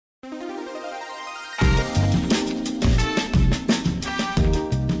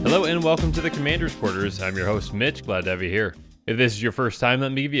Hello and welcome to the Commander's Quarters. I'm your host Mitch, glad to have you here. If this is your first time,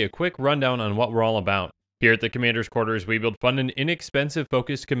 let me give you a quick rundown on what we're all about. Here at the Commander's Quarters, we build fun and inexpensive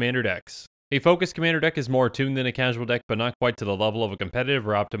focused commander decks. A focused commander deck is more tuned than a casual deck, but not quite to the level of a competitive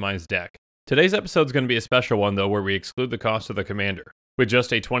or optimized deck. Today's episode is going to be a special one though, where we exclude the cost of the commander. With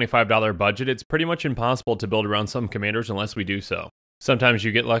just a $25 budget, it's pretty much impossible to build around some commanders unless we do so. Sometimes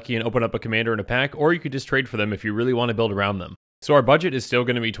you get lucky and open up a commander in a pack, or you could just trade for them if you really want to build around them. So our budget is still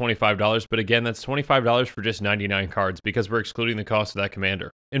going to be $25, but again, that's $25 for just 99 cards because we're excluding the cost of that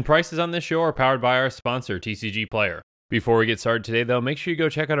commander. And prices on this show are powered by our sponsor, TCG Player. Before we get started today though, make sure you go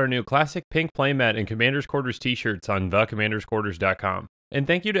check out our new classic pink playmat and Commander's Quarters t-shirts on thecommandersquarters.com. And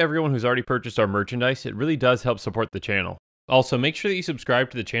thank you to everyone who's already purchased our merchandise, it really does help support the channel. Also, make sure that you subscribe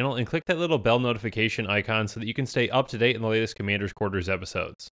to the channel and click that little bell notification icon so that you can stay up to date in the latest Commander's Quarters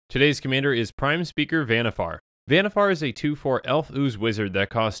episodes. Today's commander is Prime Speaker Vannifar. Vannifar is a 2/4 Elf Ooze Wizard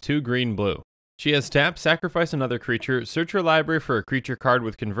that costs 2 green/blue. She has tap, sacrifice another creature, search your library for a creature card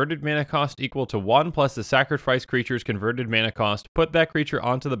with converted mana cost equal to 1 plus the sacrifice creature's converted mana cost, put that creature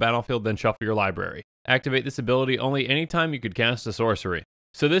onto the battlefield, then shuffle your library. Activate this ability only anytime you could cast a sorcery.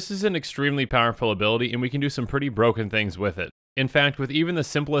 So this is an extremely powerful ability and we can do some pretty broken things with it. In fact, with even the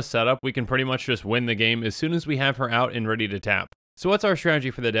simplest setup, we can pretty much just win the game as soon as we have her out and ready to tap. So what's our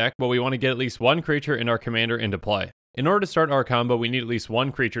strategy for the deck? Well, we want to get at least one creature in our commander into play. In order to start our combo, we need at least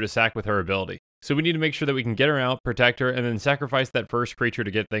one creature to sack with her ability. So we need to make sure that we can get her out, protect her, and then sacrifice that first creature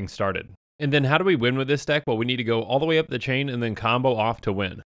to get things started. And then how do we win with this deck? Well, we need to go all the way up the chain and then combo off to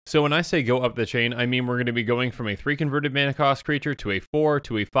win. So when I say go up the chain, I mean we're going to be going from a 3 converted mana cost creature to a 4,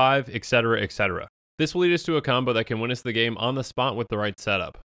 to a 5, etc, etc. This will lead us to a combo that can win us the game on the spot with the right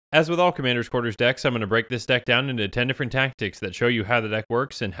setup. As with all Commander's Quarters decks, I'm going to break this deck down into 10 different tactics that show you how the deck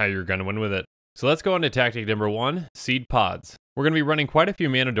works and how you're going to win with it. So let's go on to tactic number 1, Seed Pods. We're going to be running quite a few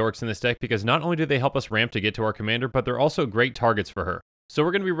mana dorks in this deck because not only do they help us ramp to get to our commander, but they're also great targets for her. So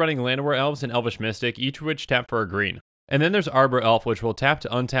we're going to be running Llanowar Elves and Elvish Mystic, each of which tap for a green. And then there's Arbor Elf, which will tap to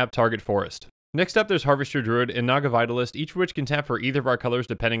untap target forest. Next up, there's Harvester Druid and Naga Vitalist, each of which can tap for either of our colors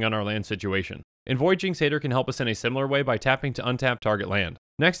depending on our land situation. And Void Jinxator can help us in a similar way by tapping to untap target land.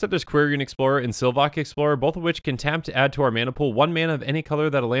 Next up, there's Quirion Explorer and Sylvok Explorer, both of which can tap to add to our mana pool 1 mana of any color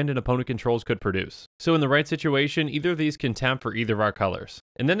that a land an opponent controls could produce. So in the right situation, either of these can tap for either of our colors.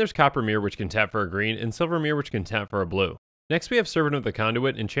 And then there's Copper Mirror, which can tap for a green, and Silver Mirror, which can tap for a blue. Next we have Servant of the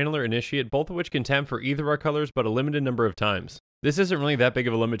Conduit and Channeler Initiate, both of which can tap for either of our colors but a limited number of times. This isn't really that big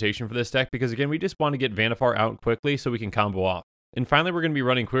of a limitation for this deck because again we just want to get Vannifar out quickly so we can combo off. And finally we're going to be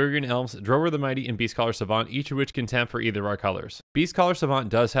running Quirion Elves, Drover the Mighty, and Beastcaller Savant, each of which can tap for either of our colors. Beastcaller Savant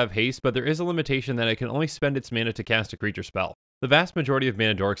does have haste, but there is a limitation that it can only spend its mana to cast a creature spell. The vast majority of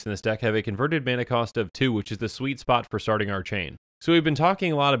mana dorks in this deck have a converted mana cost of 2, which is the sweet spot for starting our chain. So we've been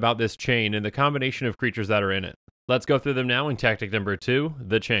talking a lot about this chain and the combination of creatures that are in it. Let's go through them now in tactic number 2,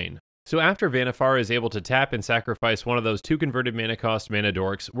 the chain. So after Vannifar is able to tap and sacrifice one of those 2 converted mana cost mana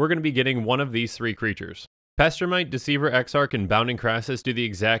dorks, we're going to be getting one of these 3 creatures. Pestermite, Deceiver, Exarch, and Bounding Crassus do the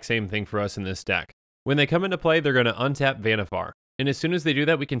exact same thing for us in this deck. When they come into play, they're going to untap Vannifar. And as soon as they do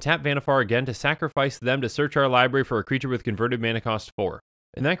that, we can tap Vannifar again to sacrifice them to search our library for a creature with converted mana cost 4.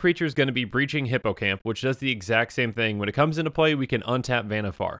 And that creature is going to be Breaching Hippocamp, which does the exact same thing. When it comes into play, we can untap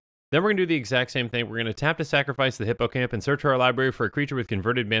Vannifar. Then we're going to do the exact same thing. We're going to tap to sacrifice the Hippocamp and search our library for a creature with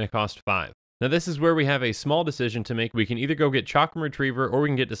converted mana cost 5. Now this is where we have a small decision to make. We can either go get Chakram Retriever or we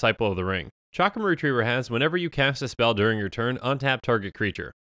can get Disciple of the Ring. Chakram Retriever has, whenever you cast a spell during your turn, untap target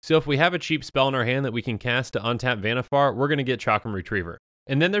creature. So if we have a cheap spell in our hand that we can cast to untap Vannifar, we're going to get Chakram Retriever.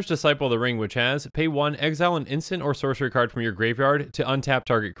 And then there's Disciple of the Ring, which has, pay 1, exile an instant or sorcery card from your graveyard to untap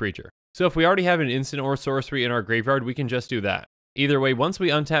target creature. So if we already have an instant or sorcery in our graveyard, we can just do that. Either way, once we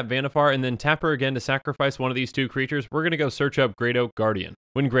untap Vannifar and then tap her again to sacrifice one of these 2 creatures, we're going to go search up Great Oak Guardian.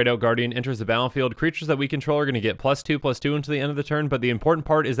 When Great Oak Guardian enters the battlefield, creatures that we control are going to get +2/+2 until the end of the turn, but the important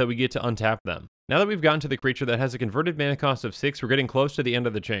part is that we get to untap them. Now that we've gotten to the creature that has a converted mana cost of 6, we're getting close to the end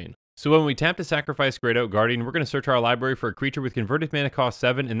of the chain. So when we tap to sacrifice Great Oak Guardian, we're going to search our library for a creature with converted mana cost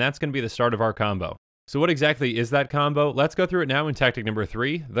 7, and that's going to be the start of our combo. So what exactly is that combo? Let's go through it now in tactic number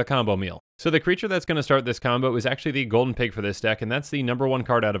 3, the combo meal. So the creature that's going to start this combo is actually the golden pig for this deck, and that's the number 1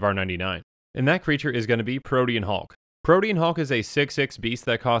 card out of our 99. And that creature is going to be Protean Hulk. Protean Hulk is a 6/6 beast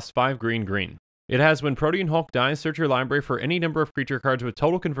that costs 5 green. It has, when Protean Hulk dies, search your library for any number of creature cards with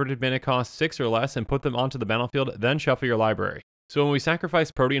total converted mana cost 6 or less and put them onto the battlefield, then shuffle your library. So when we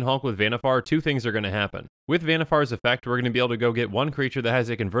sacrifice Protean Hulk with Vannifar, 2 things are going to happen. With Vannifar's effect, we're going to be able to go get one creature that has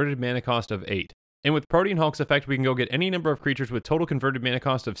a converted mana cost of 8. And with Protean Hulk's effect, we can go get any number of creatures with total converted mana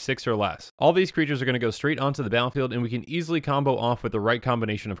cost of 6 or less. All these creatures are going to go straight onto the battlefield, and we can easily combo off with the right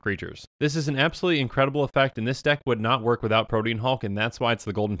combination of creatures. This is an absolutely incredible effect, and this deck would not work without Protean Hulk, and that's why it's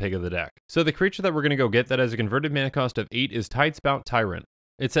the golden pig of the deck. So the creature that we're going to go get that has a converted mana cost of 8 is Tidespout Tyrant.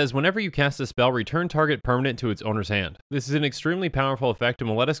 It says, whenever you cast a spell, return target permanent to its owner's hand. This is an extremely powerful effect and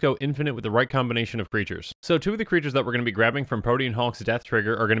will let us go infinite with the right combination of creatures. So two of the creatures that we're going to be grabbing from Protean Hulk's death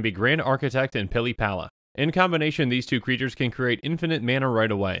trigger are going to be Grand Architect and Pili Pala. In combination, these two creatures can create infinite mana right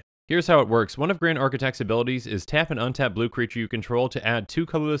away. Here's how it works. One of Grand Architect's abilities is tap an untapped blue creature you control to add 2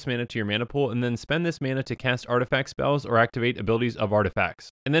 colorless mana to your mana pool, and then spend this mana to cast artifact spells or activate abilities of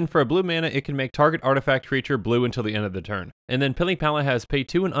artifacts. And then for a blue mana, it can make target artifact creature blue until the end of the turn. And then Pili Pala has pay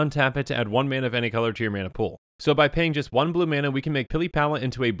 2 and untap it to add 1 mana of any color to your mana pool. So by paying just 1 blue mana, we can make Pili Pala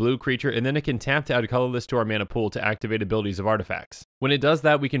into a blue creature, and then it can tap to add colorless to our mana pool to activate abilities of artifacts. When it does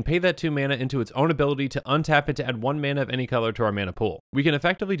that, we can pay that 2 mana into its own ability to untap it to add 1 mana of any color to our mana pool. We can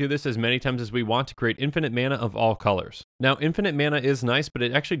effectively do this as many times as we want to create infinite mana of all colors. Now, infinite mana is nice, but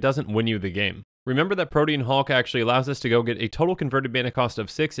it actually doesn't win you the game. Remember that Protean Hulk actually allows us to go get a total converted mana cost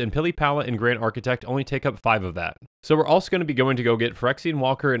of 6, and Pili Pala and Grand Architect only take up 5 of that. So we're also going to be going to go get Phyrexian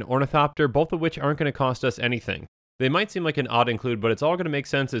Walker and Ornithopter, both of which aren't going to cost us anything. They might seem like an odd include, but it's all going to make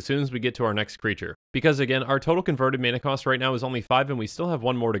sense as soon as we get to our next creature. Because again, our total converted mana cost right now is only 5 and we still have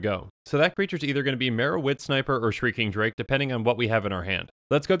 1 more to go. So that creature's either going to be Marrow Wit Sniper or Shrieking Drake, depending on what we have in our hand.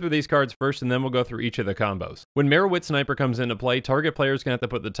 Let's go through these cards first, and then we'll go through each of the combos. When Marrow Wit Sniper comes into play, target player is going to have to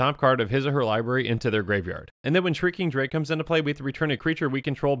put the top card of his or her library into their graveyard. And then when Shrieking Drake comes into play, we have to return a creature we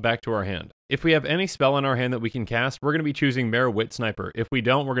control back to our hand. If we have any spell in our hand that we can cast, we're going to be choosing Marrow Wit Sniper. If we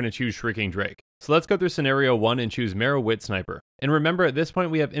don't, we're going to choose Shrieking Drake. So let's go through scenario 1 and choose Marrow Wit Sniper. And remember, at this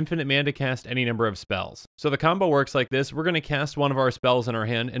point we have infinite mana to cast any number of spells. So the combo works like this. We're going to cast one of our spells in our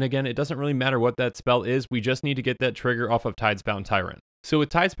hand, and again, it doesn't really matter what that spell is, we just need to get that trigger off of Tidespout Tyrant. So with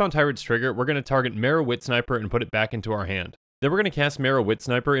Tidespout Tyrant's trigger, we're going to target Marrow Wit Sniper and put it back into our hand. Then we're going to cast Marrow Wit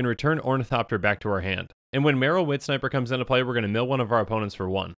Sniper and return Ornithopter back to our hand. And when Marrow Wit Sniper comes into play, we're going to mill one of our opponents for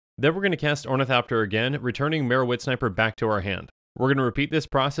 1. Then we're going to cast Ornithopter again, returning Marrow Wit Sniper back to our hand. We're going to repeat this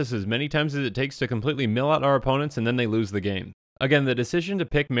process as many times as it takes to completely mill out our opponents, and then they lose the game. Again, the decision to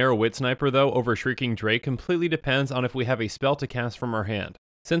pick Marrow Wit Sniper though over Shrieking Drake completely depends on if we have a spell to cast from our hand.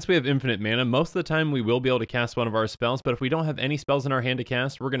 Since we have infinite mana, most of the time we will be able to cast one of our spells, but if we don't have any spells in our hand to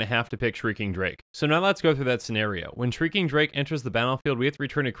cast, we're going to have to pick Shrieking Drake. So now let's go through that scenario. When Shrieking Drake enters the battlefield, we have to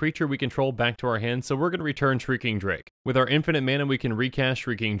return a creature we control back to our hand, so we're going to return Shrieking Drake. With our infinite mana, we can recast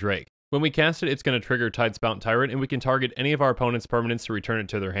Shrieking Drake. When we cast it, it's going to trigger Tidespout Tyrant, and we can target any of our opponent's permanents to return it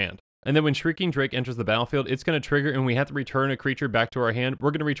to their hand. And then when Shrieking Drake enters the battlefield, it's going to trigger and we have to return a creature back to our hand.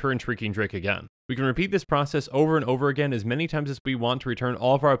 We're going to return Shrieking Drake again. We can repeat this process over and over again as many times as we want to return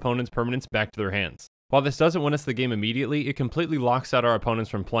all of our opponent's permanents back to their hands. While this doesn't win us the game immediately, it completely locks out our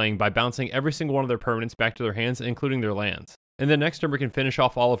opponents from playing by bouncing every single one of their permanents back to their hands, including their lands. And then next turn we can finish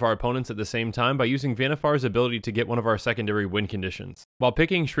off all of our opponents at the same time by using Vannifar's ability to get one of our secondary win conditions. While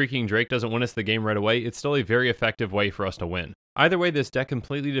picking Shrieking Drake doesn't win us the game right away, it's still a very effective way for us to win. Either way, this deck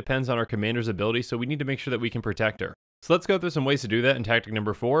completely depends on our commander's ability, so we need to make sure that we can protect her. So let's go through some ways to do that in tactic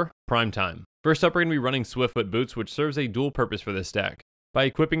number 4, Prime Time. First up, we're going to be running Swiftfoot Boots, which serves a dual purpose for this deck. By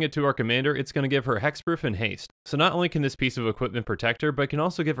equipping it to our commander, it's going to give her Hexproof and Haste. So not only can this piece of equipment protect her, but it can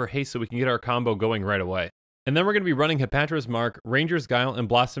also give her Haste so we can get our combo going right away. And then we're going to be running Hepatra's Mark, Ranger's Guile, and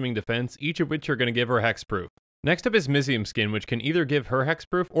Blossoming Defense, each of which are going to give her Hexproof. Next up is Mizzium Skin, which can either give her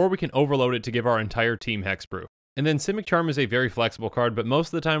Hexproof, or we can overload it to give our entire team Hexproof. And then Simic Charm is a very flexible card, but most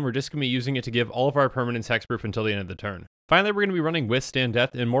of the time we're just going to be using it to give all of our permanents Hexproof until the end of the turn. Finally, we're going to be running Withstand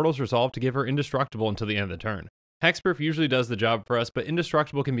Death and Mortal's Resolve to give her Indestructible until the end of the turn. Hexproof usually does the job for us, but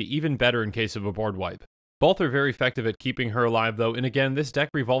Indestructible can be even better in case of a board wipe. Both are very effective at keeping her alive though, and again, this deck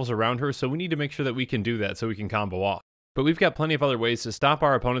revolves around her, so we need to make sure that we can do that so we can combo off. But we've got plenty of other ways to stop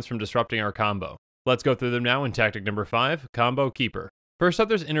our opponents from disrupting our combo. Let's go through them now in tactic number 5, Combo Keeper. First up,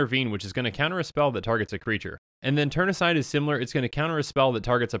 there's Intervene, which is going to counter a spell that targets a creature. And then Turn Aside is similar, it's going to counter a spell that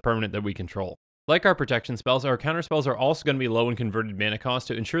targets a permanent that we control. Like our protection spells, our counter spells are also going to be low in converted mana cost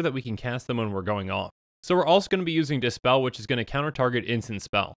to ensure that we can cast them when we're going off. So we're also going to be using Dispel, which is going to counter target instant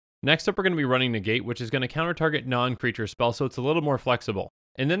spell. Next up, we're going to be running Negate, which is going to counter target non-creature spell, so it's a little more flexible.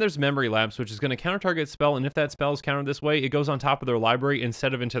 And then there's Memory Lapse, which is going to counter target spell, and if that spell is countered this way, it goes on top of their library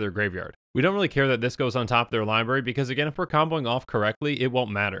instead of into their graveyard. We don't really care that this goes on top of their library because again, if we're comboing off correctly, it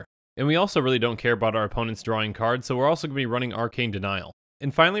won't matter. And we also really don't care about our opponents drawing cards, so we're also going to be running Arcane Denial.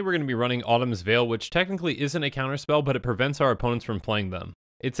 And finally, we're going to be running Autumn's Veil, which technically isn't a counterspell, but it prevents our opponents from playing them.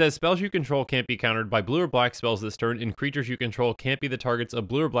 It says spells you control can't be countered by blue or black spells this turn, and creatures you control can't be the targets of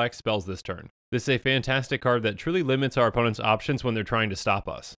blue or black spells this turn. This is a fantastic card that truly limits our opponent's options when they're trying to stop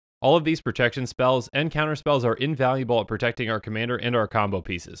us. All of these protection spells and counter spells are invaluable at protecting our commander and our combo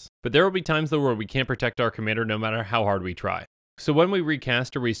pieces. But there will be times though where we can't protect our commander no matter how hard we try. So when we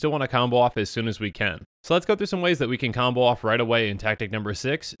recast her, we still want to combo off as soon as we can. So let's go through some ways that we can combo off right away in tactic number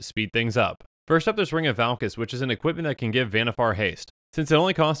 6, speed things up. First up, there's Ring of Valkis, which is an equipment that can give Vannifar haste. Since it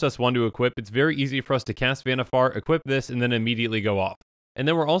only costs us 1 to equip, it's very easy for us to cast Vannifar, equip this, and then immediately go off. And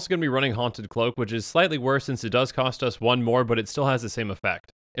then we're also going to be running Haunted Cloak, which is slightly worse since it does cost us 1 more, but it still has the same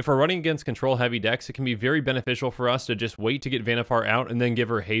effect. If we're running against control heavy decks, it can be very beneficial for us to just wait to get Vannifar out and then give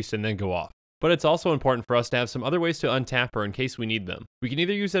her haste and then go off. But it's also important for us to have some other ways to untap her in case we need them. We can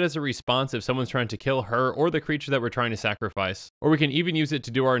either use it as a response if someone's trying to kill her or the creature that we're trying to sacrifice, or we can even use it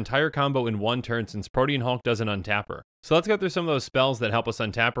to do our entire combo in 1 turn since Protean Hulk doesn't untap her. So let's go through some of those spells that help us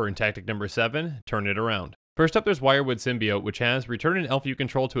untap her in tactic number 7, turn it around. First up, there's Wirewood Symbiote, which has return an elf you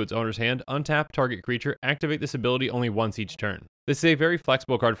control to its owner's hand, untap target creature, activate this ability only once each turn. This is a very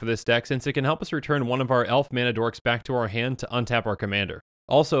flexible card for this deck since it can help us return one of our elf mana dorks back to our hand to untap our commander.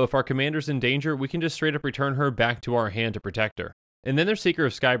 Also, if our commander's in danger, we can just straight up return her back to our hand to protect her. And then there's Seeker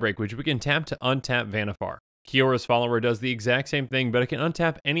of Skybreak, which we can tap to untap Vannifar. Kiora's Follower does the exact same thing, but it can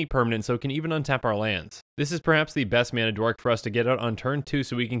untap any permanent, so it can even untap our lands. This is perhaps the best mana dork for us to get out on turn 2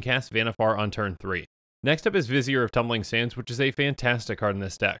 so we can cast Vannifar on turn 3. Next up is Vizier of Tumbling Sands, which is a fantastic card in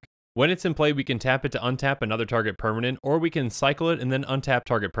this deck. When it's in play, we can tap it to untap another target permanent, or we can cycle it and then untap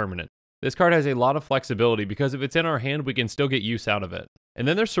target permanent. This card has a lot of flexibility because if it's in our hand, we can still get use out of it. And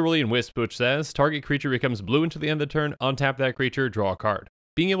then there's Cerulean Wisp, which says, target creature becomes blue until the end of the turn, untap that creature, draw a card.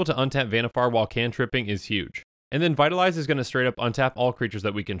 Being able to untap Vannifar while cantripping is huge. And then Vitalize is going to straight up untap all creatures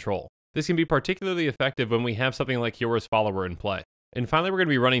that we control. This can be particularly effective when we have something like Kiora's Follower in play. And finally, we're going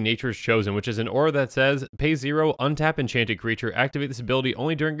to be running Nature's Chosen, which is an aura that says, pay 0, untap enchanted creature, activate this ability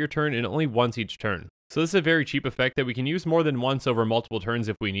only during your turn and only once each turn. So this is a very cheap effect that we can use more than once over multiple turns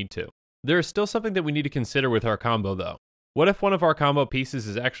if we need to. There is still something that we need to consider with our combo though. What if one of our combo pieces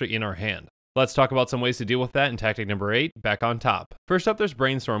is actually in our hand? Let's talk about some ways to deal with that in tactic number 8, back on top. First up, there's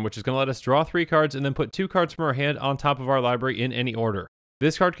Brainstorm, which is going to let us draw 3 cards and then put 2 cards from our hand on top of our library in any order.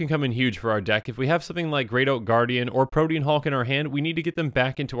 This card can come in huge for our deck. If we have something like Great Oak Guardian or Protean Hulk in our hand, we need to get them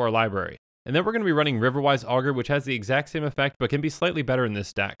back into our library. And then we're going to be running Riverwise Augur, which has the exact same effect but can be slightly better in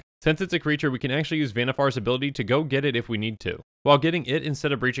this deck. Since it's a creature, we can actually use Vannifar's ability to go get it if we need to. While getting it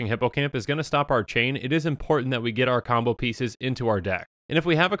instead of breaching Hippocamp is going to stop our chain, it is important that we get our combo pieces into our deck. And if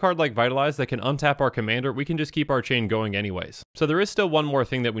we have a card like Vitalize that can untap our commander, we can just keep our chain going anyways. So there is still one more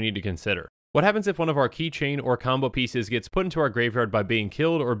thing that we need to consider. What happens if one of our key chain or combo pieces gets put into our graveyard by being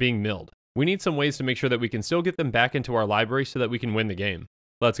killed or being milled? We need some ways to make sure that we can still get them back into our library so that we can win the game.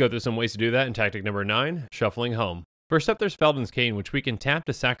 Let's go through some ways to do that in tactic number 9, shuffling home. First up, there's Feldon's Cane, which we can tap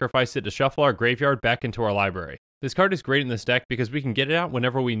to sacrifice it to shuffle our graveyard back into our library. This card is great in this deck because we can get it out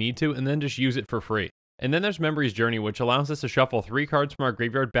whenever we need to and then just use it for free. And then there's Memory's Journey, which allows us to shuffle 3 cards from our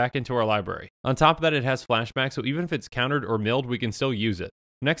graveyard back into our library. On top of that, it has flashback, so even if it's countered or milled, we can still use it.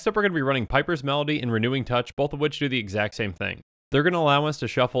 Next up, we're going to be running Piper's Melody and Renewing Touch, both of which do the exact same thing. They're going to allow us to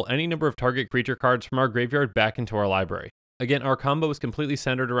shuffle any number of target creature cards from our graveyard back into our library. Again, our combo is completely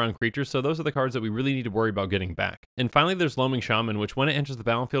centered around creatures, so those are the cards that we really need to worry about getting back. And finally, there's Loaming Shaman, which when it enters the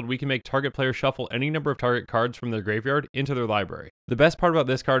battlefield, we can make target players shuffle any number of target cards from their graveyard into their library. The best part about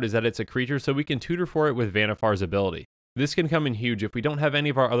this card is that it's a creature, so we can tutor for it with Vannifar's ability. This can come in huge if we don't have any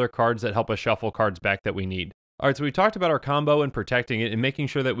of our other cards that help us shuffle cards back that we need. Alright, so we talked about our combo and protecting it and making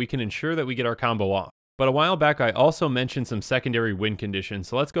sure that we can ensure that we get our combo off. But a while back, I also mentioned some secondary win conditions,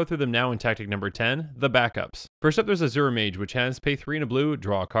 so let's go through them now in tactic number 10, the backups. First up, there's Azure Mage, which has pay 3 and a blue,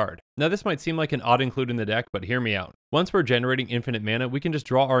 draw a card. Now this might seem like an odd include in the deck, but hear me out. Once we're generating infinite mana, we can just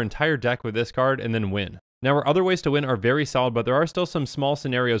draw our entire deck with this card and then win. Now our other ways to win are very solid, but there are still some small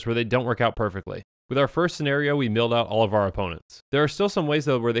scenarios where they don't work out perfectly. With our first scenario, we milled out all of our opponents. There are still some ways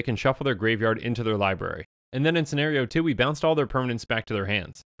though where they can shuffle their graveyard into their library. And then in scenario 2, we bounced all their permanents back to their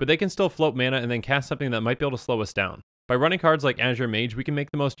hands. But they can still float mana and then cast something that might be able to slow us down. By running cards like Azure Mage, we can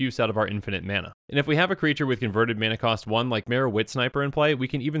make the most use out of our infinite mana. And if we have a creature with converted mana cost 1 like Mara Wit Sniper in play, we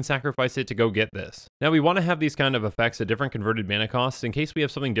can even sacrifice it to go get this. Now we want to have these kind of effects at different converted mana costs in case we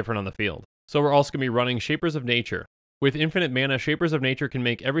have something different on the field. So we're also going to be running Shapers of Nature. With infinite mana, Shapers of Nature can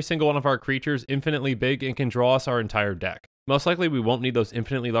make every single one of our creatures infinitely big and can draw us our entire deck. Most likely we won't need those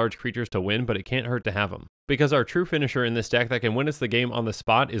infinitely large creatures to win, but it can't hurt to have them. Because our true finisher in this deck that can win us the game on the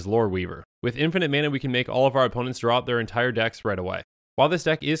spot is Lore Weaver. With infinite mana, we can make all of our opponents draw out their entire decks right away. While this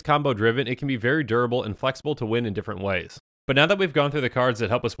deck is combo driven, it can be very durable and flexible to win in different ways. But now that we've gone through the cards that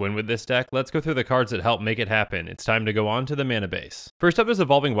help us win with this deck, let's go through the cards that help make it happen. It's time to go on to the mana base. First up is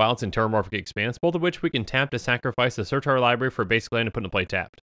Evolving Wilds and Terramorphic Expanse, both of which we can tap to sacrifice to search our library for a basic land to put into play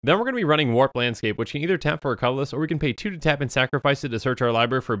tapped. Then we're going to be running Warp Landscape, which can either tap for a colorless, or we can pay 2 to tap and sacrifice it to search our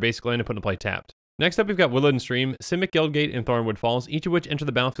library for a basic land to put into play tapped. Next up, we've got Woodland Stream, Simic Guildgate, and Thornwood Falls, each of which enter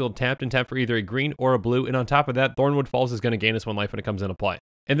the battlefield tapped and tap for either a green or a blue, and on top of that, Thornwood Falls is going to gain us 1 life when it comes into play.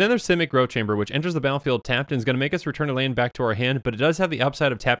 And then there's Simic Growth Chamber, which enters the battlefield tapped and is going to make us return a land back to our hand, but it does have the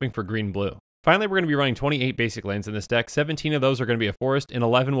upside of tapping for green-blue. Finally, we're going to be running 28 basic lands in this deck. 17 of those are going to be a forest, and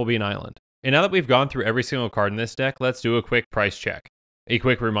 11 will be an island. And now that we've gone through every single card in this deck, let's do a quick price check. A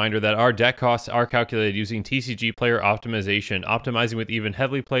quick reminder that our deck costs are calculated using TCG player optimization, optimizing with even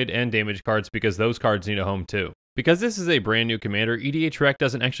heavily played and damaged cards because those cards need a home too. Because this is a brand new commander, EDH Rec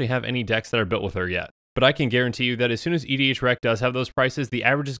doesn't actually have any decks that are built with her yet. But I can guarantee you that as soon as EDH Rec does have those prices, the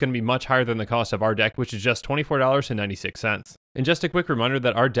average is going to be much higher than the cost of our deck, which is just $24.96. And just a quick reminder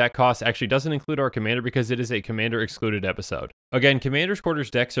that our deck cost actually doesn't include our commander because it is a commander excluded episode. Again, Commander's Quarters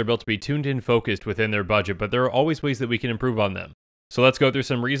decks are built to be tuned in focused within their budget, but there are always ways that we can improve on them. So let's go through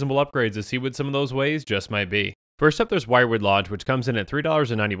some reasonable upgrades to see what some of those ways just might be. First up, there's Wirewood Lodge, which comes in at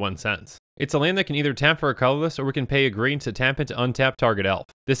 $3.91. It's a land that can either tap for a colorless, or we can pay a green to tap into untap target elf.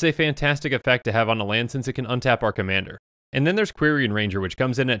 This is a fantastic effect to have on a land since it can untap our commander. And then there's Quirion Ranger, which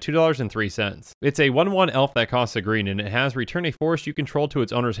comes in at $2.03. It's a 1/1 elf that costs a green, and it has return a forest you control to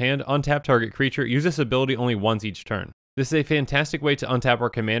its owner's hand, untap target creature, use this ability only once each turn. This is a fantastic way to untap our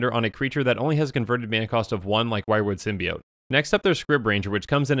commander on a creature that only has a converted mana cost of 1 like Wirewood Symbiote. Next up, there's Scrib Ranger, which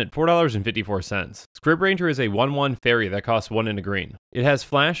comes in at $4.54. Scrib Ranger is a 1/1 fairy that costs 1 and a green. It has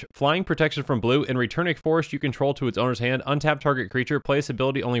flash, flying protection from blue, and return a forest you control to its owner's hand, untap target creature, play this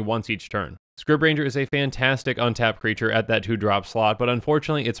ability only once each turn. Scrib Ranger is a fantastic untap creature at that 2-drop slot, but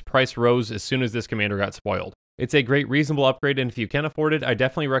unfortunately its price rose as soon as this commander got spoiled. It's a great reasonable upgrade, and if you can afford it, I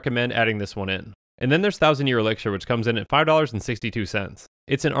definitely recommend adding this one in. And then there's Thousand Year Elixir, which comes in at $5.62.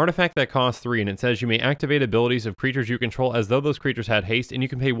 It's an artifact that costs 3, and it says you may activate abilities of creatures you control as though those creatures had haste, and you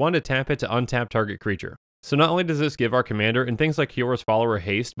can pay 1 to tap it to untap target creature. So not only does this give our commander and things like Kiora's Follower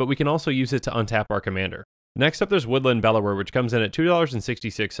haste, but we can also use it to untap our commander. Next up, there's Woodland Bellower, which comes in at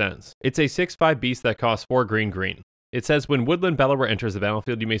 $2.66. It's a 6/5 beast that costs 4 green. It says when Woodland Bellower enters the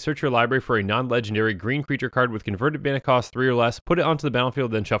battlefield, you may search your library for a non-legendary green creature card with converted mana cost 3 or less, put it onto the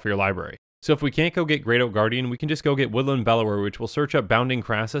battlefield, then shuffle your library. So if we can't go get Great Oak Guardian, we can just go get Woodland Bellower, which will search up Bounding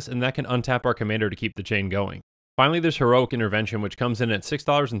Crassus, and that can untap our commander to keep the chain going. Finally, there's Heroic Intervention, which comes in at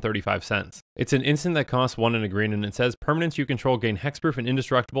 $6.35. It's an instant that costs 1 and a green, and it says permanents you control gain hexproof and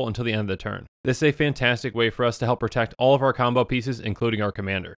indestructible until the end of the turn. This is a fantastic way for us to help protect all of our combo pieces, including our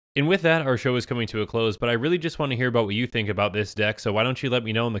commander. And with that, our show is coming to a close, but I really just want to hear about what you think about this deck, so why don't you let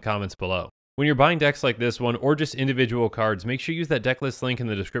me know in the comments below. When you're buying decks like this one, or just individual cards, make sure you use that deck list link in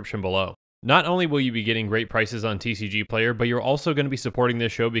the description below. Not only will you be getting great prices on TCG Player, but you're also going to be supporting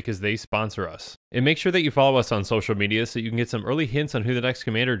this show because they sponsor us. And make sure that you follow us on social media so you can get some early hints on who the next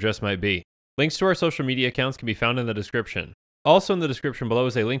commander just might be. Links to our social media accounts can be found in the description. Also in the description below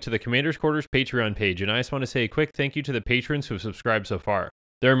is a link to the Commander's Quarters Patreon page, and I just want to say a quick thank you to the patrons who have subscribed so far.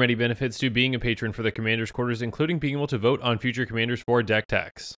 There are many benefits to being a patron for the Commander's Quarters, including being able to vote on future commanders for deck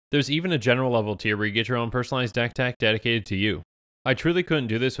techs. There's even a general level tier where you get your own personalized deck tech dedicated to you. I truly couldn't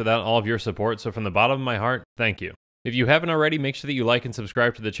do this without all of your support, so from the bottom of my heart, thank you. If you haven't already, make sure that you like and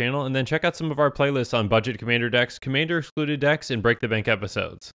subscribe to the channel, and then check out some of our playlists on budget commander decks, commander excluded decks, and break the bank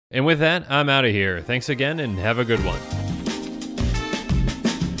episodes. And with that, I'm out of here. Thanks again, and have a good one.